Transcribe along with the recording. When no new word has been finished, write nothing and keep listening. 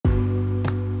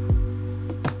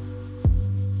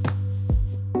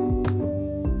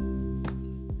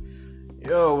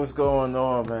Yo, what's going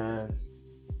on, man?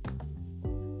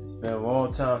 It's been a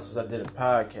long time since I did a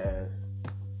podcast.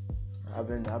 I've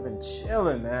been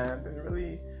chilling, man. I've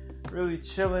been really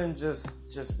chilling,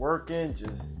 just working,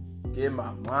 just getting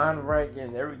my mind right,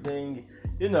 getting everything,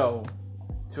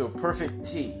 to a perfect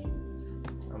T. You know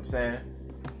what I'm saying?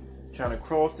 Trying to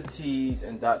cross the T's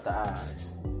and dot the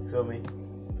I's. Feel me?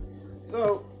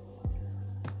 So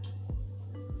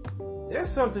there's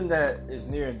something that is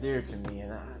near and dear to me,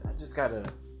 and I just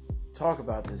gotta talk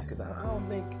about this because I don't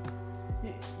think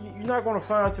you're not going to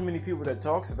find too many people that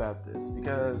talks about this,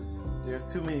 because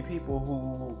there's too many people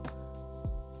who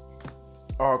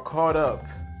are caught up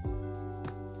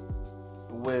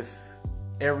with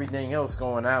everything else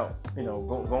going on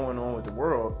with the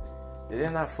world, that they're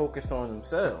not focused on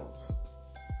themselves.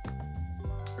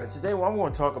 And today what I'm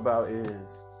going to talk about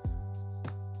is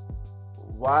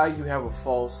why you have a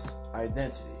false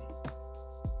identity,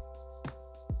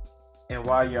 and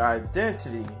why your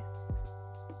identity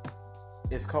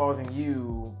is causing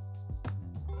you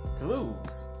to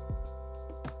lose,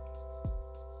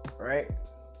 right?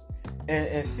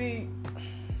 And see,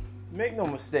 make no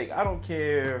mistake, I don't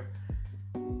care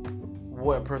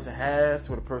what a person has,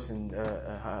 what a person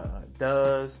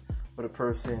does, what a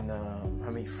person, how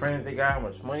many friends they got, how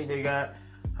much money they got,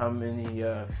 how many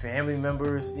family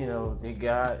members they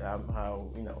got,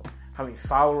 how many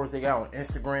followers they got on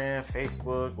Instagram,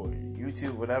 Facebook, or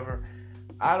YouTube, whatever.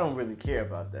 I don't really care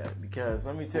about that, because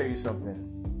let me tell you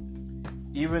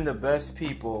something. Even the best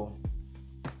people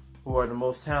who are the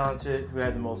most talented, who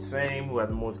have the most fame, who have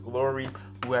the most glory,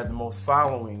 who have the most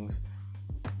followings,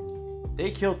 they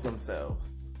killed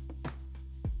themselves.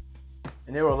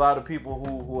 And there were a lot of people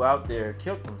who out there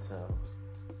killed themselves.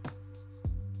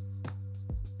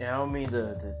 And I don't mean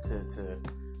to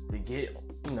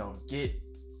get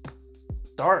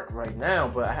dark right now,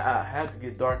 but I have to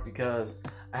get dark because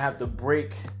I have to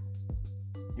break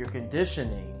your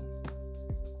conditioning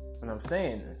when I'm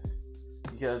saying this.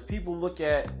 Because people look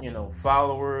at,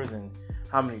 followers and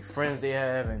how many friends they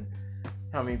have and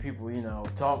how many people,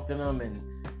 talk to them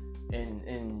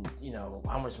and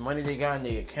how much money they got in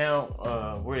their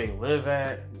account, where they live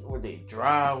at, where they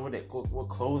drive, what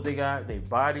clothes they got, their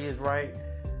body is right.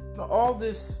 All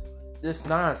this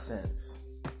nonsense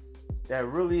that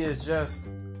really is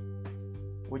just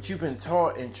what you've been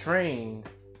taught and trained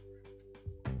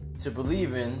to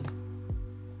believe in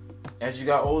as you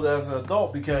got older as an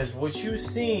adult, because what you've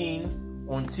seen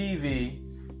on TV,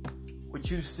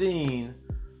 what you've seen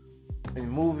in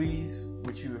movies,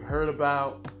 what you heard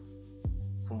about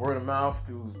from word of mouth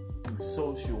through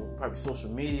social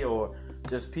media, or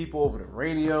just people over the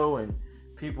radio and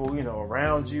people,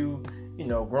 around you,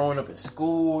 growing up in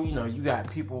school, you got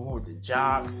people who were the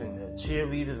jocks and the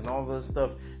cheerleaders and all this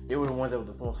stuff. They were the ones that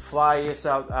were the most flyest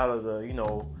out of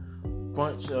the,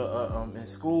 bunch in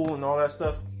school and all that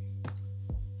stuff.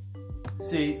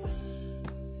 See,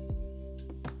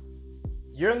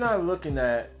 you're not looking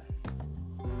at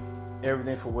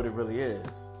everything for what it really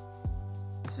is.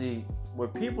 See,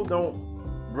 what people don't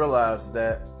realize is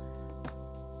that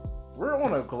we're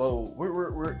on a globe.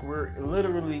 We're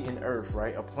literally in Earth,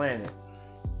 right? A planet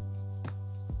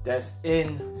that's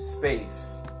in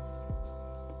space.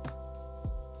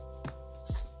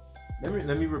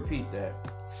 Let me repeat that.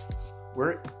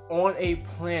 We're on a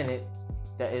planet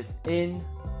that is in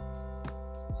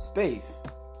space.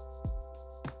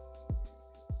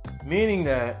 Meaning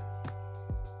that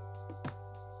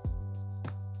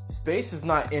space is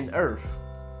not in Earth.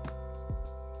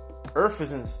 Earth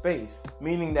is in space.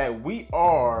 Meaning that we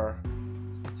are,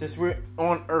 since we're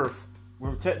on Earth,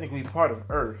 we're technically part of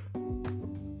Earth.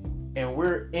 And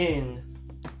we're in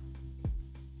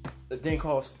a thing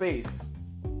called space,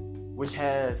 which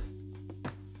has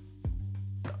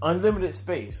unlimited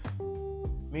space.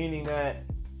 Meaning that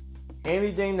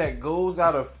anything that goes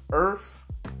out of Earth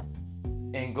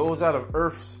and goes out of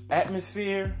Earth's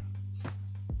atmosphere,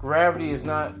 gravity is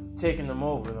not taking them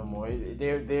over no more.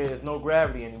 There is no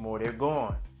gravity anymore. They're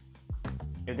gone.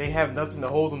 If they have nothing to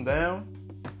hold them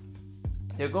down,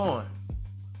 they're gone.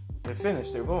 They're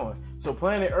finished. They're gone. So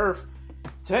planet Earth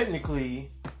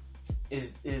technically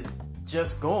is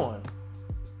just gone.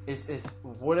 It's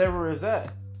whatever is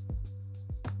at.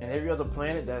 And every other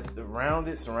planet that's around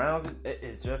it, surrounds it,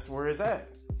 it's just where it's at.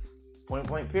 Point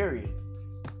blank, period.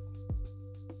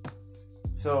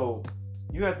 So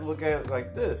you have to look at it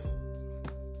like this.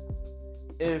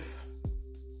 If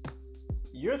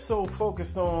you're so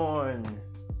focused on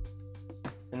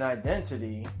an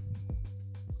identity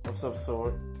of some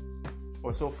sort,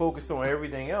 or so focused on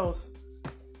everything else,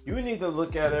 you need to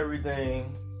look at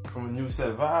everything from a new set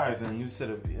of eyes and a new set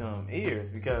of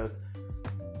ears, because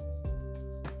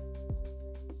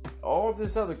all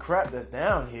this other crap that's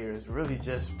down here is really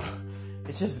just,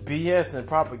 it's just BS and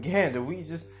propaganda. What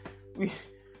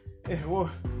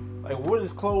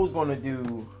is clothes gonna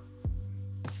do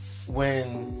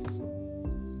when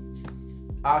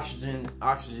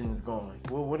oxygen is gone?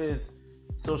 What is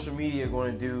social media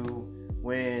going to do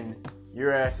when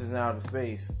your ass is in outer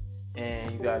space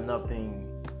and you got nothing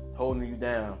holding you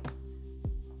down?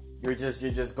 You're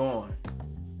just gone.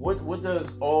 What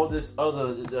does all this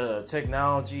other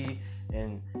technology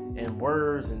and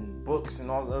words and books and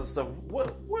all the other stuff?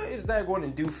 What is that going to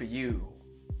do for you,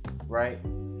 right?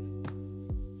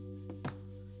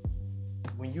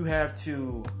 When you have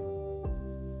to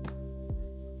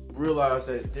realize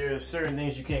that there are certain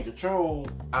things you can't control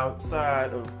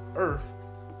outside of Earth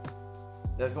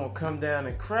that's gonna come down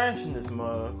and crash in this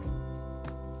mug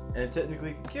and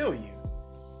technically could kill you.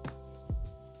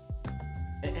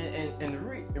 And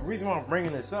the reason why I'm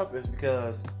bringing this up is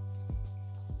because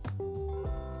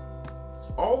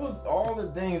all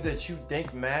the things that you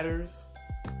think matters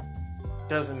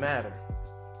doesn't matter.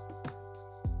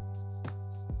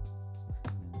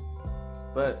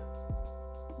 But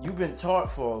you've been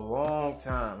taught for a long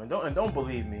time, and don't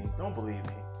believe me. Don't believe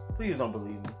me. Please don't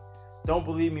believe me. Don't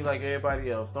believe me like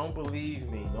everybody else. Don't believe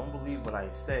me. Don't believe what I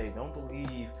say. Don't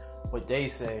believe what they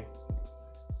say.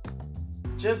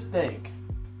 Just think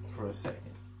for a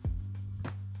second.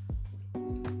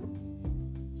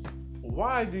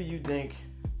 Why do you think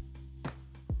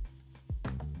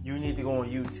you need to go on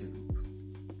YouTube?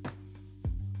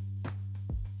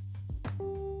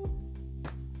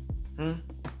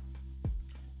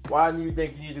 Why do you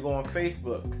think you need to go on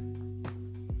Facebook?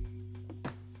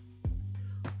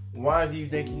 Why do you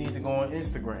think you need to go on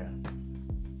Instagram?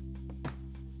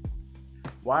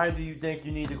 Why do you think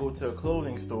you need to go to a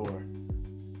clothing store?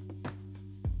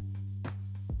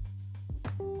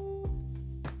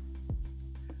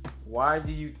 Why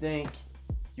do you think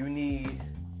you need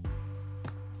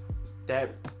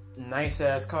that nice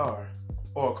ass car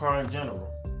or a car in general?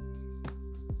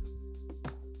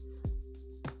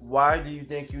 Why do you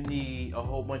think you need a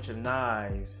whole bunch of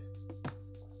knives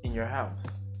in your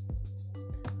house?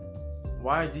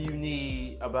 Why do you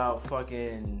need about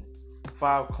fucking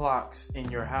 5 clocks in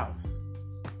your house?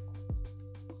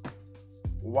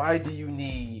 Why do you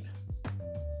need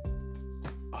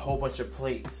a whole bunch of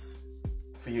plates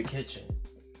for your kitchen?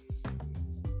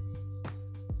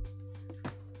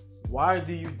 Why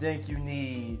do you think you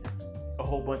need a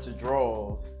whole bunch of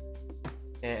drawers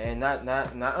and not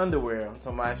underwear? I'm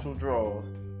talking about actual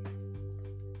drawers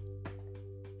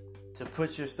to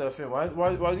put your stuff in. Why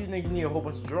do you think you need a whole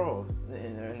bunch of drawers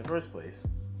in the first place?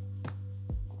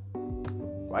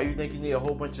 Why do you think you need a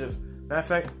whole bunch of... Matter of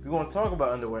fact, we're going to talk about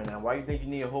underwear now. Why do you think you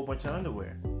need a whole bunch of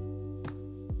underwear?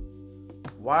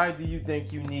 Why do you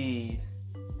think you need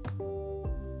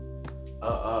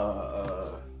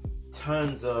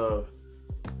tons of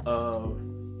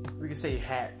we can say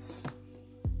hats,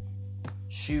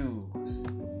 shoes,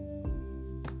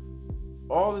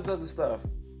 all this other stuff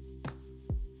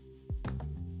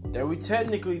that we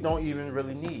technically don't even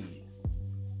really need?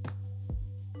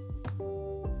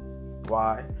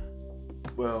 Why?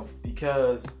 Well,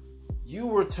 because you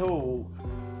were told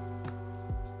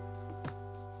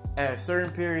at a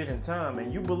certain period in time,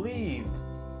 and you believed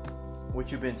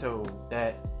what you've been told,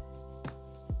 that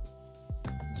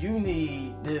you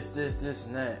need this,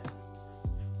 and that.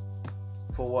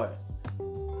 For what?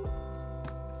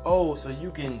 Oh, so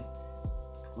you can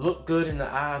look good in the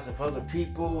eyes of other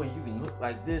people, and you can look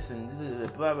like this, and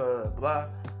blah, blah, blah.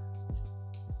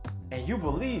 And you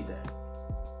believed that.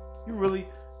 You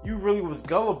really was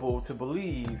gullible to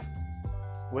believe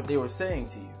what they were saying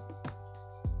to you.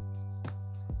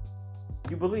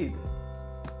 You believed it.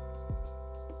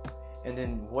 And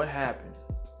then what happened?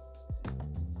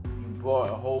 You bought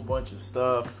a whole bunch of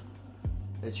stuff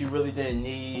that you really didn't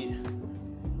need.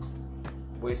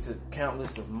 Wasted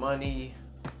countless of money.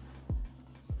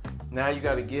 Now you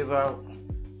got to give out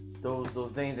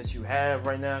those things that you have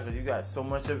right now because you got so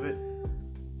much of it.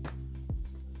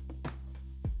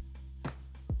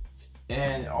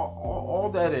 And all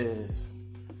that is,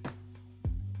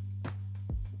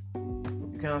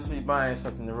 you constantly buying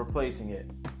something and replacing it.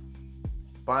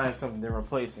 Buying something and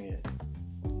replacing it.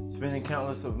 Spending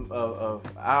countless of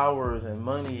hours and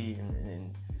money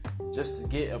and just to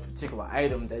get a particular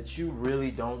item that you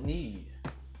really don't need.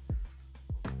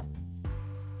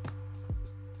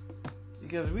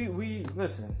 Because we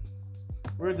listen,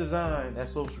 we're designed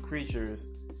as social creatures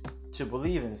to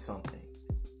believe in something.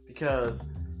 Because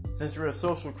since we're a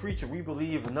social creature, we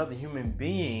believe another human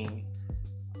being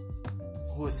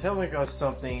who is telling us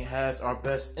something has our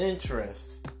best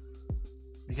interest.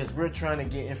 because we're trying to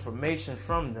get information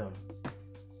from them.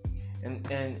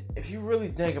 And if you really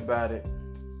think about it,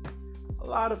 a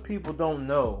lot of people don't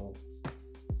know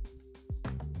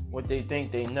what they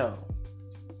think they know.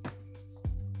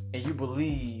 And you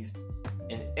believe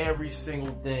in every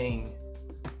single thing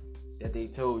that they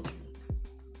told you.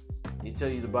 They tell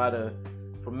you to buy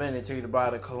for men, they tell you to buy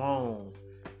the cologne,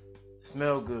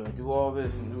 smell good, do all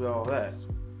this and do all that.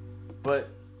 But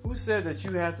who said that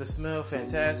you have to smell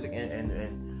fantastic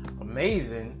and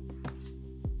amazing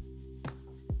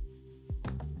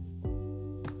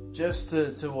just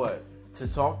to what?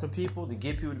 To talk to people, to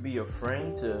get people to be your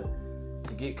friend, to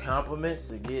get compliments,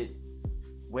 to get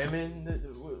women?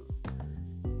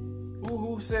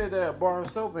 Who said that a bar of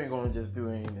soap ain't gonna just do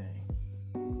anything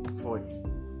for you?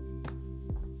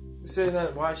 Who said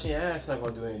that washing your ass not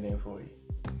gonna do anything for you?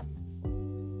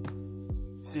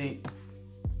 See,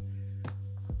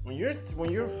 when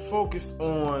you're focused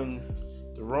on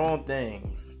the wrong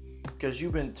things, because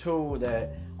you've been told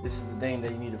that this is the thing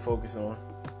that you need to focus on,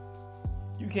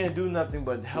 you can't do nothing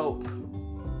but help,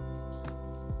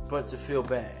 but to feel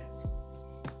bad.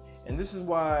 And this is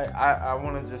why I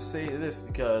want to just say this,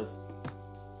 because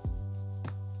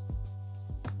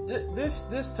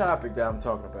this topic that I'm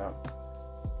talking about,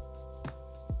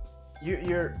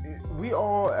 we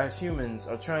all as humans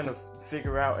are trying to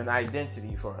figure out an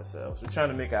identity for ourselves. We're trying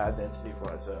to make an identity for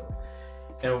ourselves.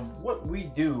 And what we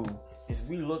do is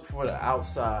we look for the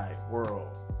outside world.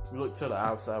 We look to the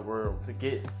outside world to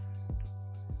get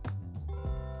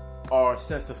our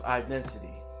sense of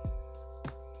identity.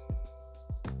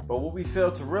 But what we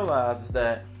fail to realize is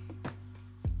that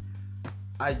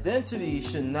identity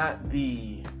should not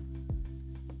be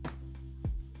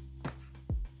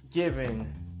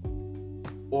given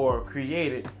or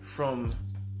created from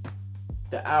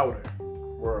the outer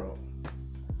world.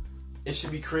 It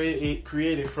should be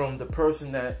created from the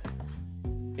person that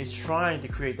is trying to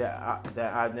create that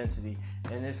identity,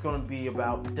 and it's going to be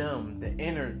about them, the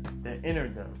inner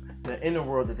them, the inner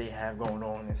world that they have going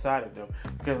on inside of them.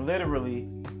 Because literally,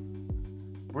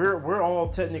 we're all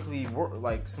technically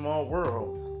like small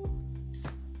worlds.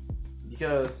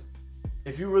 Because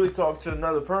if you really talk to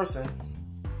another person,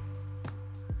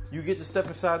 you get to step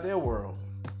inside their world,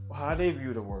 how they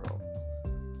view the world.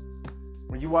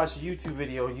 When you watch a YouTube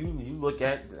video, you look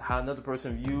at how another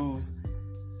person views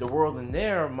the world in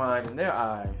their mind, in their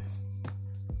eyes.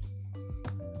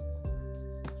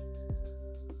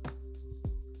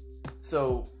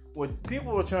 So what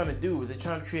people are trying to do is they're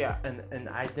trying to create an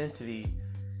identity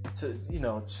to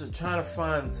trying to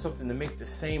find something to make the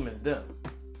same as them,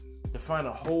 to find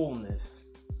a wholeness.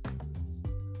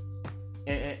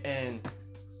 And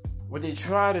what they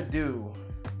try to do,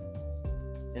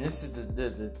 and this is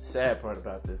the sad part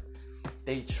about this,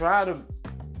 they try to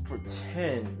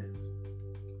pretend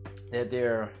that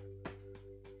they're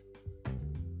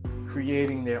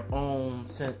creating their own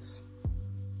sense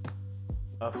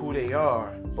of who they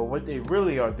are, but what they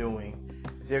really are doing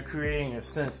is they're creating a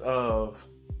sense of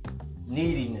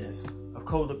neediness, of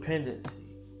codependency.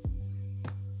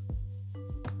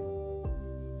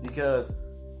 Because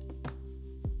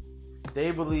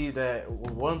they believe that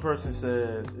what one person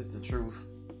says is the truth,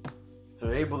 so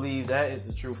they believe that is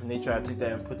the truth, and they try to take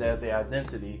that and put that as their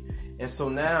identity. And so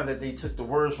now that they took the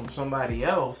words from somebody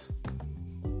else,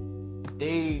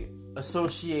 they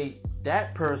associate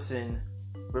that person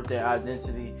with their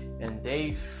identity, and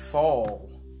they fall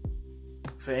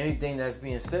for anything that's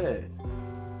being said,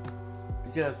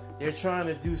 because they're trying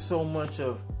to do so much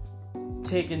of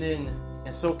taking in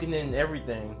and soaking in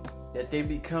everything that they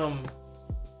become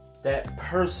that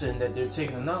person that they're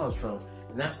taking the knowledge from.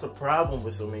 And that's the problem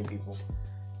with so many people.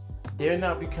 They're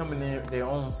not becoming their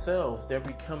own selves. They're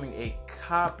becoming a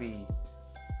copy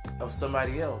of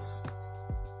somebody else.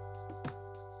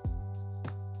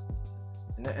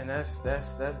 And that's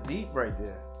deep right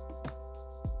there.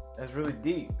 That's really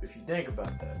deep if you think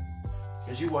about that.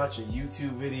 Because you watch a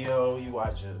YouTube video, you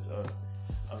watch a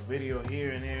video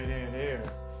here and there and there and there,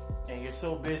 and you're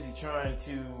so busy trying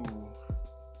to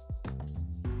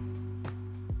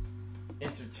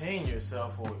entertain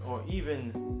yourself, or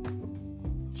even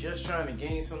just trying to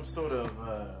gain some sort of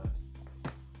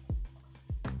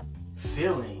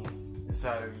feeling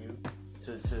inside of you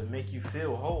to make you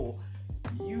feel whole.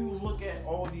 You look at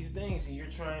all these things and you're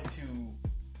trying to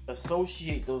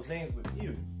associate those things with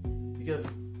you. Because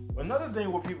another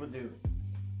thing what people do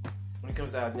when it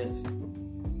comes to identity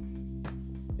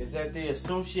is that they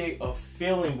associate a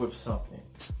feeling with something.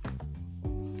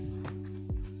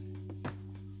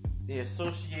 They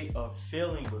associate a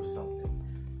feeling with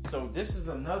something. So this is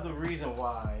another reason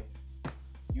why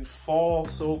you fall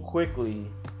so quickly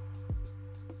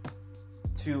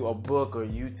to a book or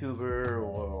YouTuber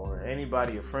or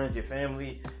anybody, your friends, your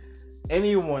family,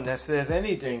 anyone that says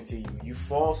anything to you, you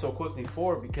fall so quickly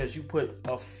for it because you put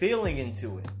a feeling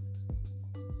into it.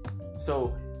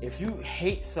 So if you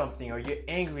hate something or you're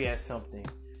angry at something,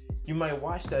 you might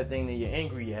watch that thing that you're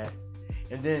angry at,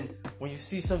 and then when you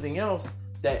see something else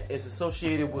that is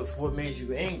associated with what made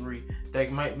you angry,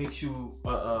 that might make you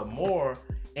more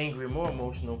angry, more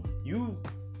emotional, you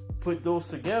put those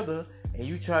together and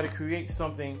you try to create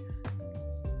something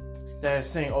that is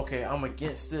saying, okay, I'm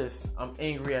against this, I'm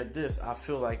angry at this, I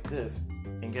feel like this.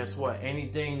 And guess what?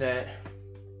 Anything that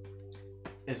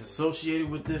is associated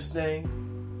with this thing,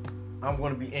 I'm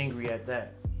going to be angry at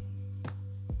that.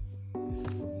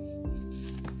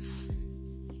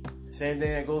 Same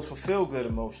thing that goes for feel-good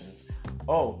emotions.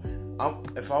 Oh,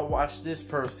 if I watch this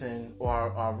person, or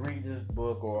I read this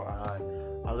book, or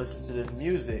I listen to this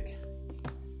music,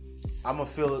 I'm going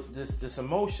to feel this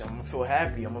emotion. I'm going to feel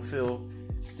happy. I'm going to feel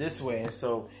this way. And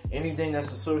so anything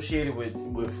that's associated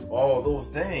with all those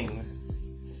things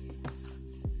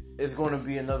is going to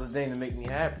be another thing to make me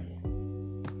happy.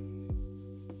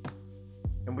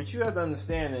 And what you have to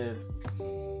understand is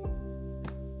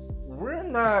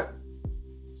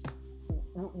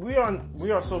we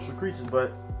are social creatures,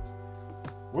 but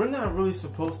we're not really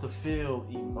supposed to feel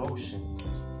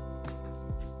emotions.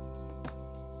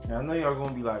 Now, I know y'all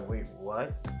gonna be like, wait,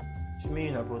 what? What you mean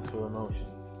you're not supposed to feel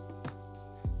emotions?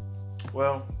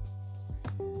 Well,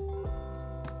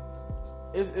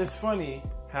 it's funny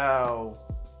how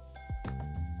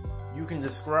you can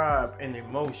describe an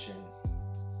emotion,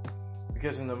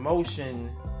 because an emotion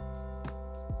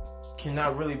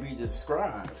cannot really be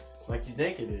described like you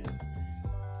think it is.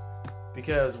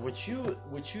 Because what you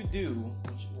do,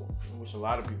 which a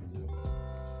lot of people do,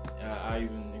 I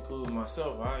even include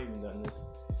myself, I even done this.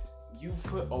 You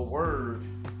put a word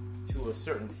to a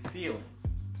certain feeling.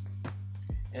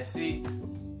 And see,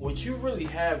 what you really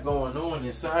have going on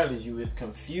inside of you is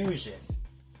confusion.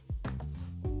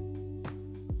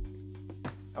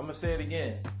 I'm gonna say it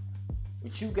again.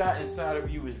 What you got inside of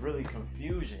you is really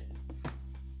confusion.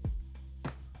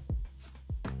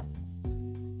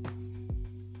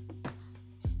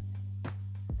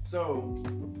 So,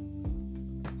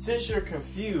 since you're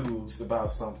confused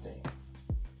about something,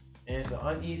 and it's an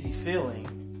uneasy feeling,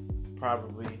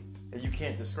 probably, that you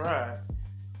can't describe,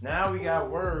 now we got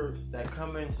words that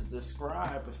come in to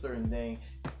describe a certain thing,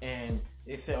 and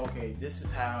they say, okay, this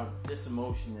is how this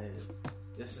emotion is.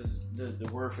 This is the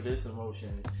word for this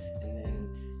emotion, and then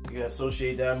you gotta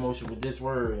associate that emotion with this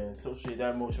word, and associate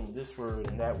that emotion with this word,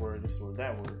 and that word, this word,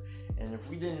 that word. And if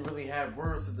we didn't really have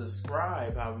words to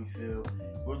describe how we feel,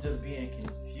 we'll just be in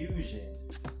confusion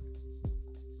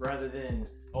rather than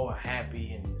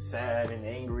happy and sad and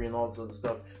angry and all this other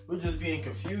stuff. We'll just be in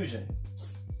confusion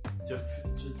to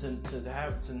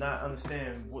not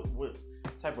understand what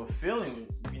type of feeling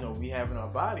we have in our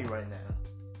body right now.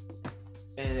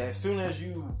 And as soon as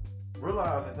you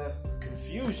realize that that's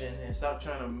confusion and stop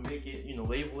trying to make it,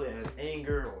 label it as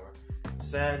anger or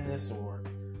sadness or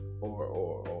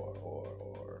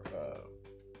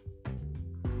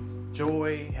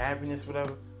joy, happiness,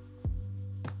 whatever,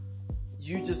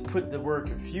 you just put the word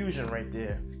confusion right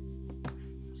there,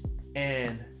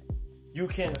 and you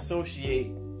can't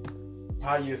associate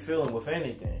how you're feeling with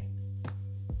anything.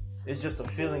 It's just a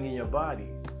feeling in your body,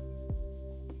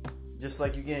 just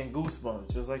like you getting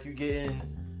goosebumps, just like you getting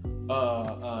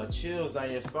chills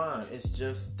down your spine. It's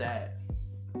just that,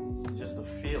 just a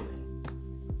feeling.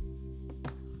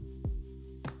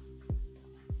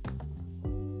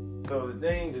 So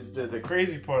the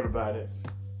crazy part about it,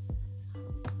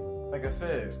 like I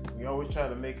said, we always try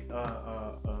to make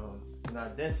an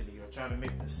identity, or try to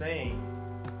make the same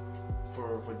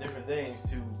for different things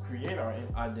to create our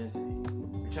identity.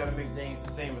 We try to make things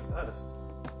the same as us.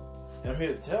 And I'm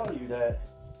here to tell you that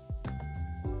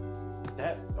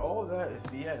all of that is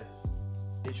BS.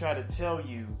 They try to tell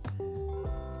you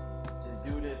to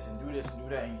do this and do this and do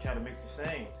that, and you try to make the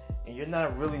same. And you're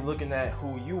not really looking at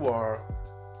who you are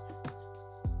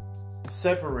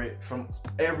separate from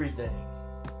everything.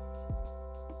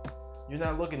 You're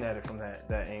not looking at it from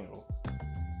that angle.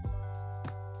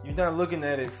 You're not looking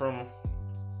at it from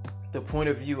the point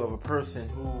of view of a person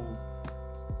who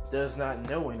does not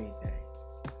know anything.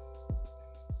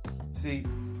 See,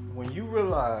 when you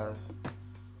realize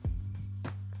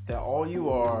that all you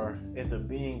are is a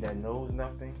being that knows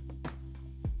nothing,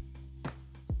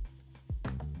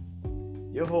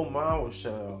 your whole mind will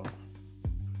shut off.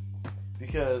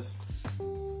 Because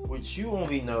what you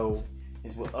only know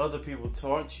is what other people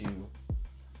taught you,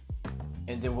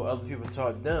 and then what other people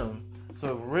taught them,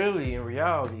 So really, in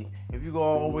reality, if you go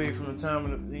all the way from the time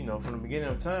of from the beginning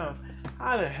of time,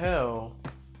 how the hell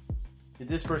did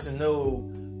this person know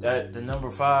that the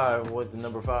number 5 was the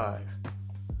number 5?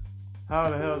 How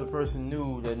the hell the person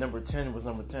knew that number 10 was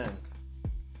number 10?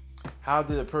 How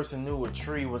did a person knew a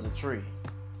tree was a tree?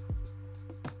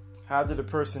 How did a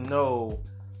person know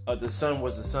the sun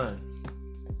was the sun?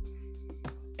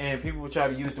 And people try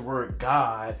to use the word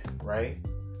God, right?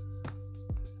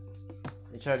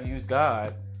 They try to use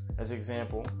God as an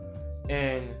example,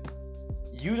 and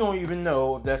you don't even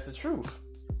know if that's the truth.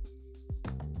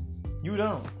 You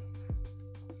don't.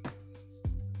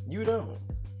 You're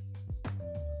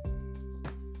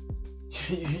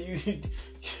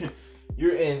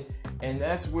in, and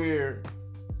that's where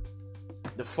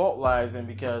the fault lies in,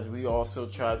 because we also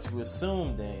try to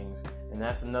assume things, and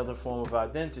that's another form of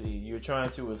identity. You're trying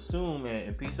to assume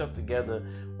and piece up together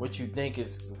what you think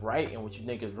is right and what you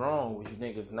think is wrong, what you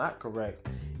think is not correct,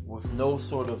 with no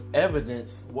sort of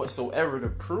evidence whatsoever to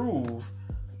prove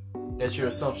that your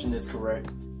assumption is correct.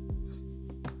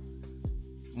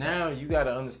 Now you got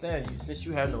to understand, since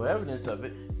you have no evidence of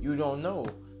it, you don't know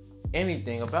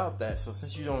anything about that. So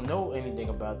since you don't know anything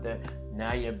about that,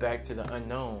 now you're back to the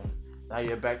unknown. Now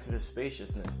you're back to the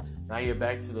spaciousness. Now you're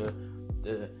back to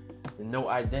the no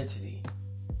identity.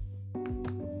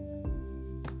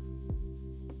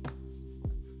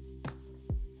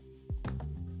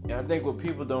 And I think what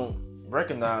people don't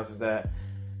recognize is that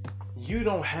you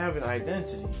don't have an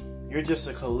identity. You're just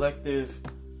a collective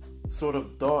sort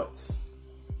of thoughts.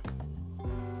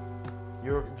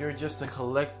 You're just a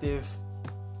collective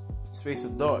space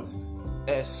of thoughts.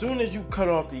 As soon as you cut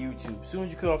off the YouTube, as soon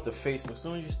as you cut off the Facebook, as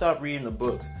soon as you stop reading the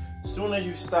books, as soon as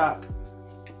you stop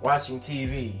watching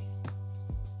TV,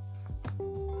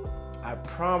 I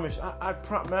promise,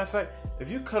 matter of fact, if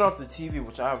you cut off the TV,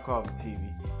 which I would call the TV,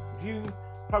 if you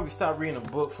probably stop reading a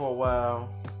book for a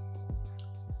while,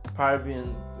 probably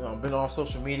been on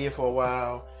social media for a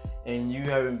while, and you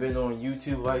haven't been on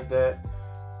YouTube like that,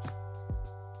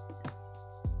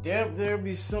 there'll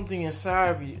be something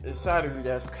inside of you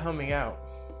that's coming out.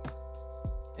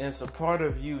 And it's a part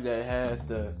of you that has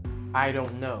the I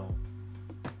don't know.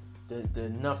 The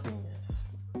nothingness.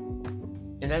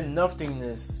 And that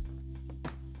nothingness,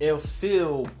 it'll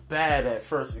feel bad at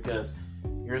first because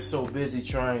you're so busy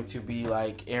trying to be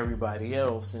like everybody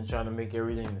else and trying to make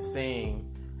everything the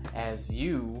same as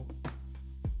you.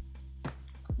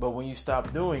 But when you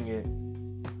stop doing it,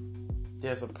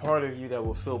 there's a part of you that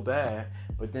will feel bad,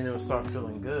 but then it'll start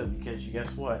feeling good because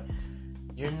guess what?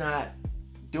 You're not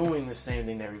doing the same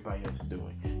thing that everybody else is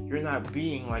doing. You're not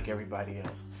being like everybody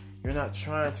else. You're not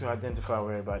trying to identify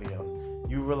with everybody else.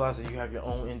 You realize that you have your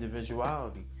own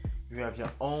individuality. You have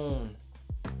your own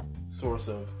source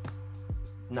of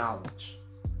knowledge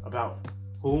about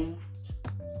whom?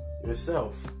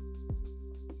 Yourself.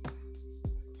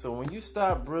 So when you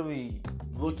stop really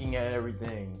looking at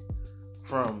everything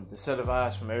from the set of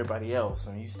eyes from everybody else,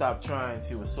 and you stop trying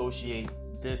to associate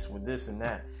this with this and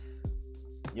that,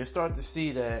 you'll start to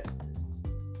see that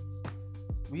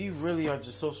we really are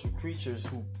just social creatures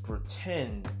who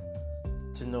pretend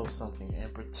to know something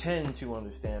and pretend to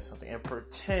understand something and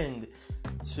pretend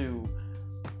to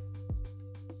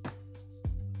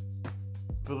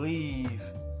believe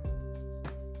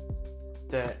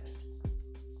that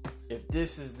if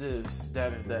this is this,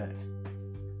 that is that.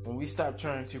 When we stop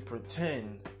trying to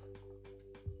pretend,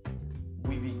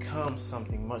 we become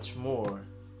something much more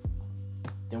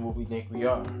than what we think we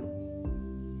are.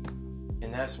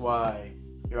 And that's why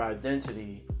your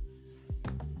identity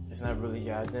is not really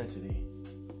your identity,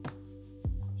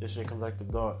 just your collective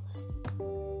thoughts.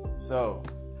 So,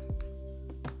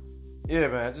 yeah,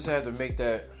 man, I just had to make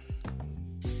that,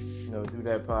 do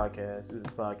this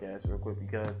podcast real quick,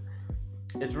 because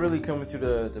it's really coming to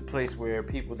the place where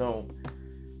people don't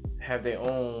have their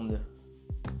own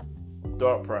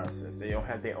thought process. They don't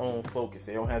have their own focus.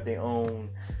 They don't have their own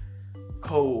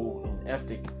code and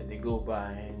ethic that they go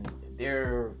by. And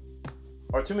there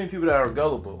are too many people that are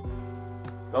gullible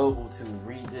to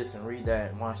read this and read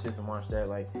that and watch this and watch that.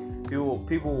 Like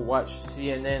people will watch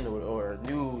CNN or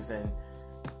news and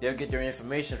they'll get their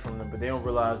information from them, but they don't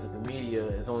realize that the media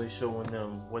is only showing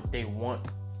them what they want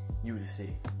you to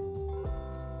see.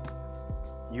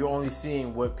 You're only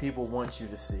seeing what people want you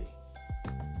to see.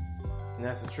 And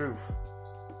that's the truth.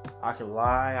 I can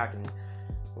lie, I can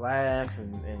laugh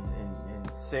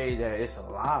and say that it's a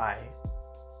lie,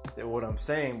 that what I'm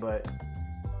saying, but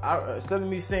instead of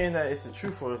me saying that it's the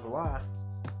truth or it's a lie,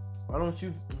 why don't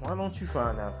you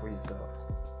find out for yourself?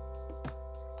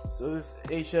 So this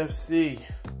HFC,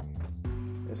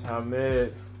 it's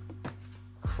Hamed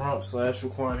Crump /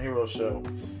 Raquan Hero Show.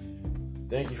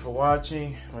 Thank you for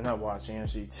watching. Well, not watching,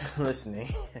 actually, listening.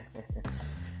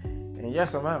 And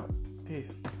yes, I'm out.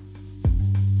 Peace.